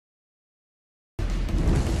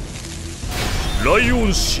ライオ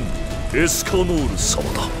ン神エスカノール様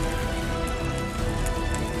だ。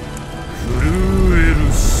震え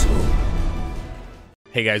るさ。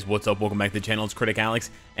 Hey guys, what's up? Welcome back to the channel. It's Cynicalex,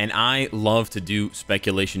 and I love to do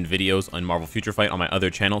speculation videos on Marvel Future Fight on my other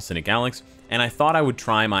channel, Cynicalex, and I thought I would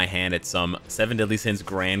try my hand at some 7 Deadly Sins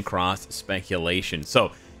Grand Cross speculation.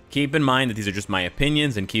 So keep in mind that these are just my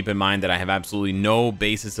opinions, and keep in mind that I have absolutely no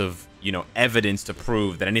basis of, evidence to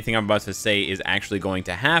prove that anything I'm about to say is actually going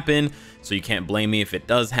to happen, so you can't blame me if it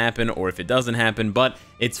does happen or if it doesn't happen, but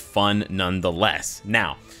it's fun nonetheless.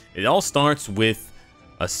 Now, it all starts with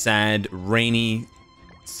a sad, rainy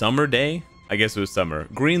summer day. I guess it was summer.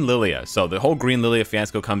 Green Lilia. So the whole Green Lilia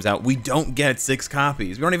fiasco comes out. We don't get 6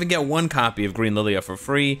 copies. We don't even get 1 copy of Green Lilia for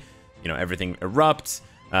free. Everything erupts.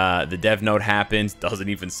 The dev note happens. Doesn't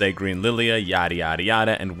even say Green Lilia. Yada, yada,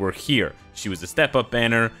 yada. And we're here. She was a step-up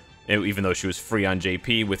banner, even though she was free on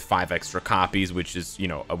JP with 5 extra copies, which is,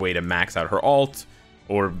 a way to max out her alt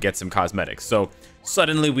or get some cosmetics. So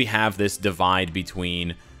suddenly we have this divide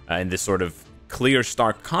between, and this sort of clear,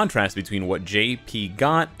 stark contrast between what JP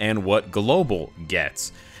got and what Global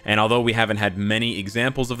gets. And although we haven't had many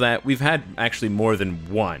examples of that, we've had actually more than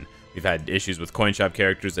one. We've had issues with coin shop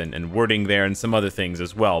characters and wording there and some other things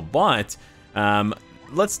as well. But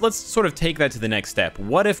let's sort of take that to the next step.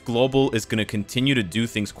 What if Global is going to continue to do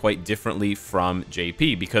things quite differently from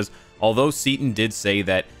JP? Because although Seaton did say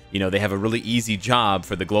that they have a really easy job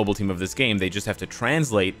for the global team of this game, they just have to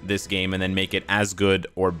translate this game and then make it as good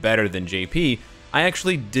or better than JP, I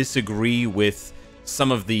actually disagree with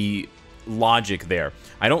some of the logic there.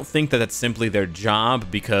 I don't think that that's simply their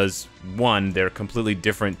job because, one, they're completely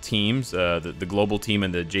different teams, the global team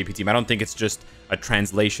and the JP team. I don't think it's just a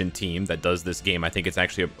translation team that does this game. I think it's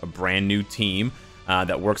actually a brand new team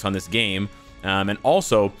that works on this game. And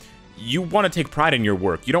also, you want to take pride in your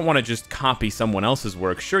work. You don't want to just copy someone else's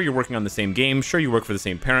work. Sure, you're working on the same game. Sure, you work for the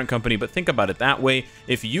same parent company, but think about it that way.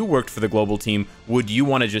 If you worked for the global team, would you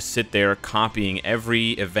want to just sit there copying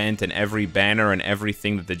every event and every banner and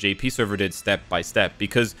everything that the JP server did step by step?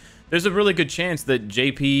 Because there's a really good chance that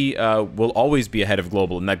JP will always be ahead of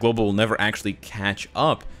global, and that global will never actually catch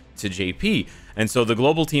up to JP. And so the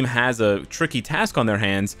global team has a tricky task on their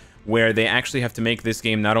hands where they actually have to make this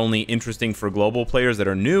game not only interesting for global players that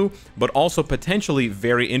are new, but also potentially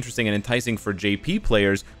very interesting and enticing for JP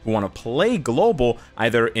players who want to play global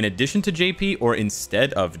either in addition to JP or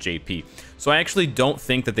instead of JP. So I actually don't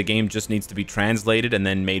think that the game just needs to be translated and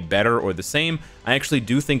then made better or the same. I actually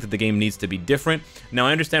do think that the game needs to be different. Now,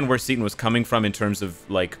 I understand where Seaton was coming from in terms of,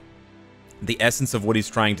 like, the essence of what he's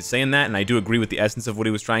trying to say in that, and I do agree with the essence of what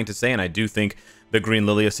he was trying to say, and I do think the Green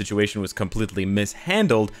Lilia situation was completely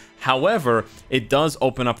mishandled. However, it does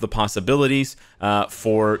open up the possibilities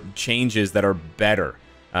for changes that are better.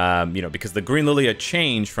 Because the Green Lilia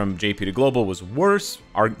change from JP to Global was worse,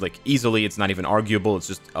 like easily, it's not even arguable, it's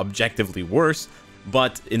just objectively worse.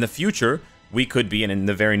 But in the future, we could be, and in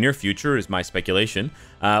the very near future is my speculation,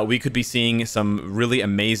 we could be seeing some really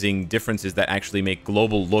amazing differences that actually make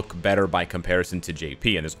Global look better by comparison to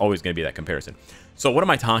JP, and there's always going to be that comparison. So what am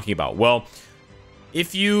I talking about? Well,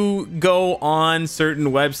 if you go on certain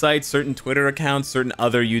websites, certain Twitter accounts, certain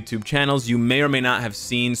other YouTube channels, you may or may not have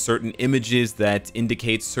seen certain images that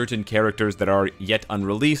indicate certain characters that are yet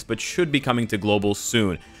unreleased but should be coming to Global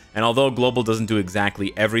soon. And although Global doesn't do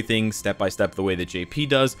exactly everything step by step the way that JP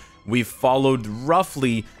does, we've followed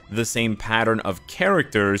roughly the same pattern of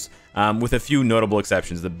characters with a few notable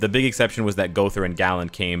exceptions. The big exception was that Gother and Gallon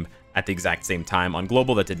came at the exact same time on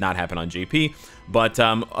Global. That did not happen on JP. But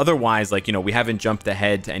otherwise, we haven't jumped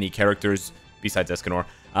ahead to any characters besides Escanor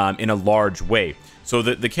in a large way. So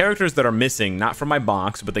the characters that are missing, not from my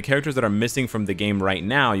box, but the characters that are missing from the game right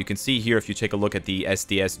now, you can see here if you take a look at the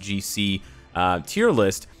SDS GC tier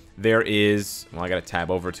list, there is, well, I gotta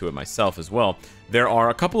tab over to it myself as well. There are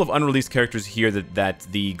a couple of unreleased characters here that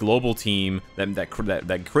the global team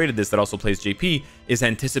that created this, that also plays JP, is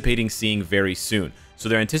anticipating seeing very soon. So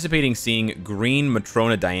they're anticipating seeing Green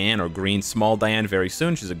Matrona Diane, or Green Small Diane, very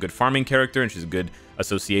soon. She's a good farming character, and she's a good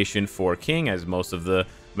association for King, as most of the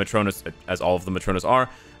Matronas, as all of the Matronas are.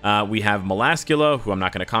 We have Melascula, who I'm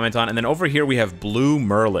not going to comment on. And then over here, we have Blue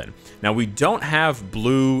Merlin. Now, we don't have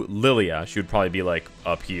Blue Lilia. She would probably be, like,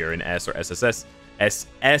 up here in S or SS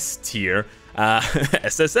tier.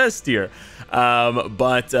 SSS tier.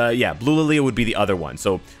 Yeah, Blue Lilia would be the other one.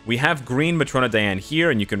 So we have Green Matrona Diane here,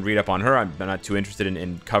 and you can read up on her. I'm not too interested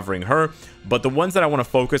in covering her. But the ones that I want to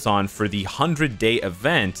focus on for the 100-day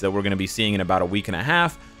event that we're going to be seeing in about a week and a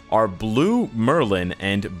half are Blue Merlin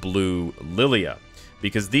and Blue Lilia.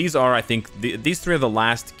 Because these are, I think, these three are the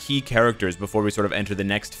last key characters before we sort of enter the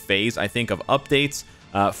next phase, I think, of updates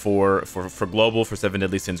for Global for 7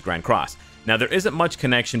 Deadly Sins Grand Cross. Now, there isn't much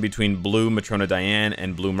connection between Blue Matrona Diane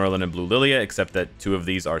and Blue Merlin and Blue Lillia, except that 2 of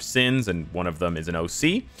these are Sins and 1 of them is an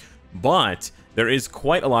OC. But there is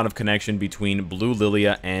quite a lot of connection between Blue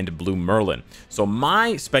Lillia and Blue Merlin. So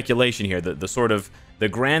my speculation here, the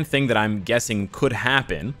grand thing that I'm guessing could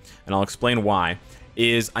happen, and I'll explain why,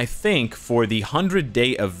 is I think for the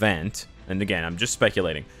 100-day event, and again, I'm just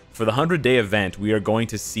speculating, for the 100-day event, we are going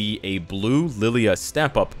to see a Blue Lillia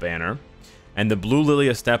step-up banner, and the Blue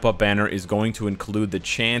Lillia step-up banner is going to include the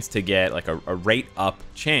chance to get, like a rate-up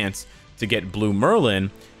chance to get Blue Merlin,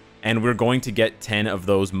 and we're going to get 10 of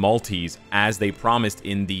those multis as they promised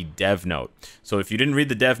in the dev note. So if you didn't read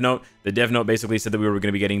the dev note basically said that we were going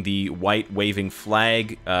to be getting the white waving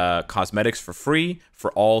flag cosmetics for free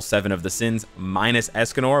for all 7 of the Sins, minus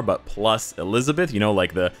Escanor, but plus Elizabeth, you know,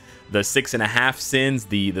 like the 6.5 Sins,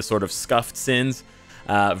 the sort of scuffed Sins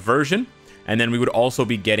version. And then we would also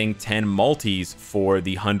be getting 10 multis for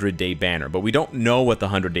the 100-day banner. But we don't know what the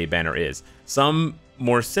 100-day banner is. Some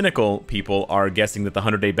more cynical people are guessing that the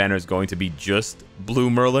 100-day banner is going to be just Blue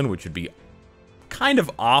Merlin, which would be kind of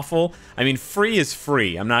awful. I mean, free is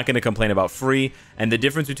free. I'm not going to complain about free. And the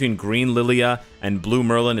difference between Green Lillia and Blue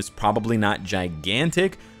Merlin is probably not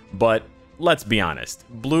gigantic. But let's be honest.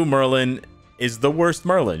 Blue Merlin is the worst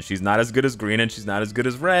Merlin. She's not as good as Green and she's not as good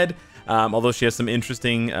as Red. Although she has some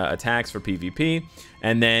interesting attacks for PvP.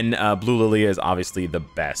 And then Blue Lillia is obviously the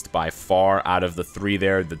best by far out of the 3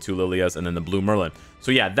 there, the 2 Lillias and then the Blue Merlin. So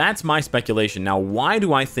yeah, that's my speculation. Now, why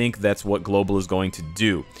do I think that's what Global is going to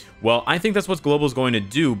do? Well, I think that's what Global is going to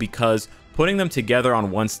do because putting them together on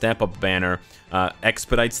one step-up banner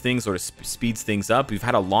expedites things or speeds things up. We've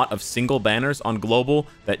had a lot of single banners on Global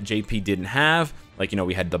that JP didn't have. Like, you know,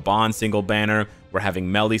 we had the Bond single banner. We're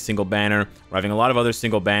having Melly single banner. We're having a lot of other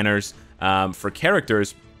single banners for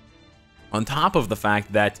characters. On top of the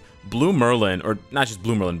fact that Blue Merlin, or not just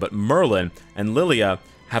Blue Merlin, but Merlin and Lillia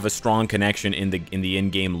have a strong connection in the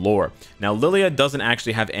in-game lore. Now, Lillia doesn't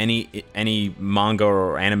actually have any manga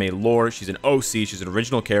or anime lore. She's an OC, she's an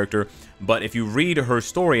original character, but if you read her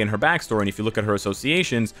story and her backstory, and if you look at her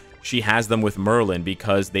associations, she has them with Merlin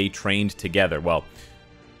because they trained together. Well,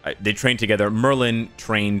 they trained together. Merlin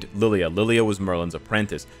trained Lillia. Lillia was Merlin's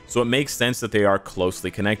apprentice. So it makes sense that they are closely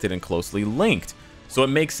connected and closely linked. So it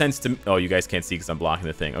makes sense to... Oh, you guys can't see because I'm blocking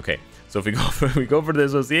the thing. Okay, so if we go for the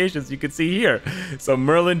associations, you can see here. So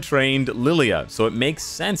Merlin trained Lillia. So it makes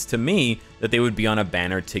sense to me that they would be on a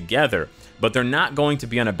banner together. But they're not going to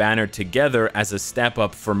be on a banner together as a step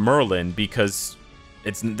up for Merlin because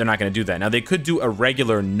they're not going to do that. Now, they could do a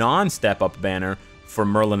regular non-step up banner for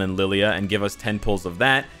Merlin and Lillia and give us 10 pulls of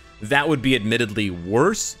that. That would be admittedly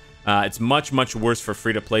worse. It's much, much worse for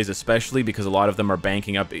free-to-plays, especially because a lot of them are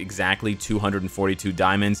banking up exactly 242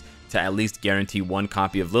 diamonds to at least guarantee 1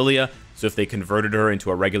 copy of Lillia. So if they converted her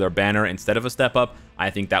into a regular banner instead of a step-up, I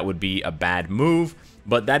think that would be a bad move.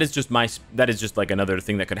 But that is just like another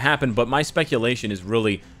thing that could happen. But my speculation is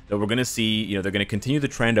really that we're going to see, you know, they're going to continue the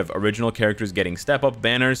trend of original characters getting step-up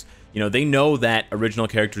banners. You know, they know that original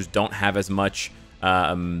characters don't have as much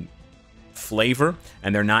flavor,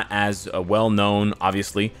 and they're not as well known,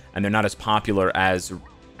 obviously, and they're not as popular as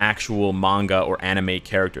actual manga or anime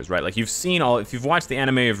characters, right? Like, if you've watched the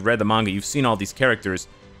anime, you've read the manga, you've seen all these characters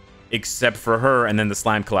except for her and then the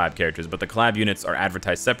Slime collab characters, but the collab units are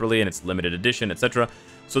advertised separately and it's limited edition, etc.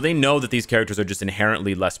 So they know that these characters are just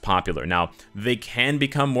inherently less popular. Now, they can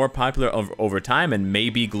become more popular over time, and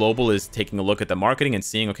maybe Global is taking a look at the marketing and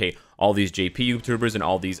seeing, okay, all these JP YouTubers and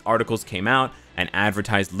all these articles came out and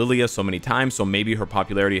advertised Lillia so many times, so maybe her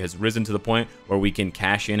popularity has risen to the point where we can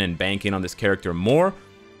cash in and bank in on this character more,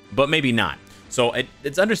 but maybe not. So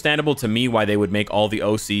it's understandable to me why they would make all the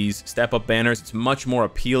OCs step-up banners. It's much more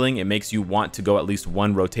appealing. It makes you want to go at least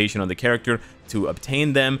 1 rotation on the character to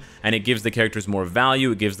obtain them, and it gives the characters more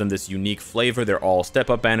value. It gives them this unique flavor. They're all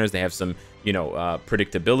step-up banners. They have some, you know,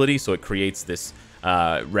 predictability, so it creates this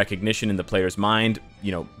recognition in the player's mind,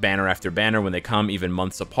 you know, banner after banner when they come, even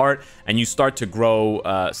months apart, and you start to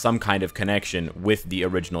grow some kind of connection with the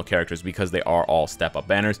original characters because they are all step-up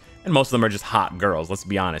banners, and most of them are just hot girls, let's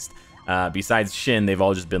be honest. Besides Shin, they've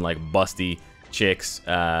all just been like busty chicks.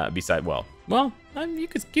 You could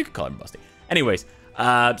call them busty. Anyways,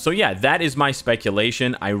 so yeah, that is my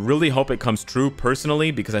speculation. I really hope it comes true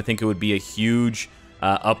personally because I think it would be a huge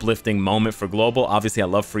uplifting moment for Global. Obviously, I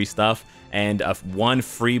love free stuff, and 1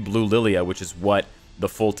 free Blue Lillia, which is what the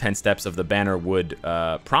full 10 steps of the banner would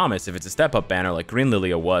promise. If it's a step-up banner like Green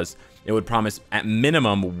Lillia was, it would promise at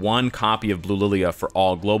minimum 1 copy of Blue Lillia for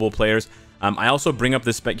all Global players. I also bring up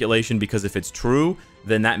this speculation because if it's true,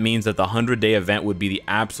 then that means that the 100-day event would be the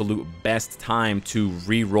absolute best time to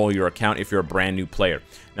re-roll your account if you're a brand new player.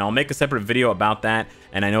 Now, I'll make a separate video about that,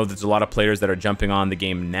 and I know there's a lot of players that are jumping on the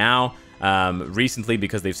game now recently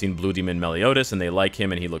because they've seen Blue Demon Meliodas and they like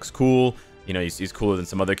him and he looks cool. You know, he's cooler than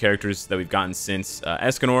some other characters that we've gotten since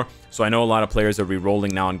Escanor. So I know a lot of players are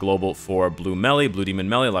re-rolling now on Global for Blue Demon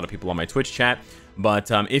Melee, a lot of people on my Twitch chat.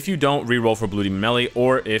 But if you don't re-roll for Blue Demon Melee,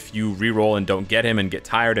 or if you re-roll and don't get him and get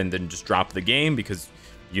tired and then just drop the game because,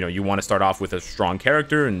 you know, you want to start off with a strong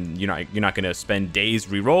character and you're not going to spend days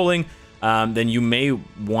re-rolling, then you may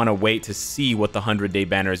want to wait to see what the 100-day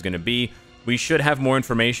banner is going to be. We should have more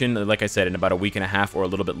information, like I said, in about a week and a half or a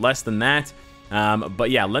little bit less than that. But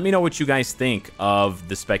yeah, let me know what you guys think of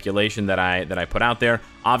the speculation that I put out there.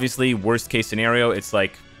 Obviously, worst case scenario, it's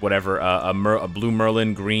like whatever, a Blue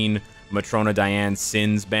Merlin, Green Matrona Diane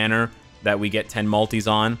Sins banner that we get 10 multis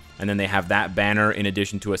on, and then they have that banner in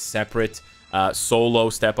addition to a separate solo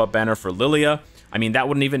step-up banner for LILLIA. I mean, that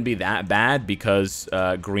wouldn't even be that bad because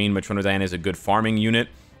Green Matrona Diane is a good farming unit.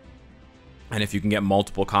 And if you can get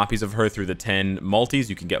multiple copies of her through the 10 multis,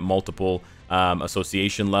 you can get multiple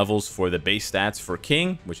association levels for the base stats for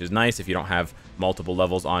King, which is nice if you don't have multiple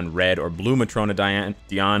levels on Red or Blue Matrona Diane.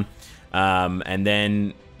 And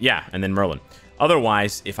then Merlin.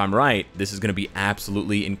 Otherwise, if I'm right, this is going to be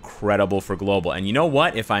absolutely incredible for Global. And you know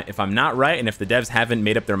what? If I'm not right, and if the devs haven't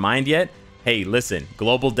made up their mind yet, hey, listen,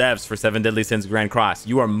 Global devs for 7 Deadly Sins Grand Cross,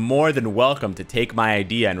 you are more than welcome to take my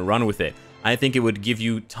idea and run with it. I think it would give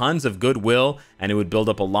you tons of goodwill, and it would build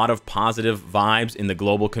up a lot of positive vibes in the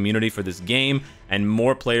Global community for this game, and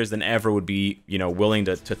more players than ever would be, you know, willing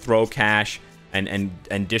to throw cash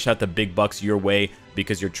and dish out the big bucks your way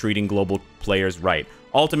because you're treating Global players right.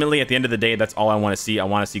 Ultimately, at the end of the day, that's all I want to see. I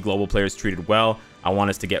want to see Global players treated well. I want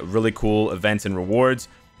us to get really cool events and rewards.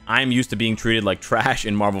 I'm used to being treated like trash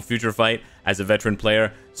in Marvel Future Fight as a veteran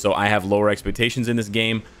player, so I have lower expectations in this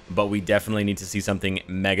game, but we definitely need to see something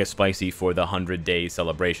mega spicy for the 100-day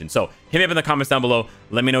celebration. So hit me up in the comments down below.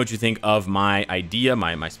 Let me know what you think of my idea,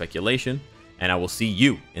 my speculation, and I will see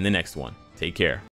you in the next one. Take care.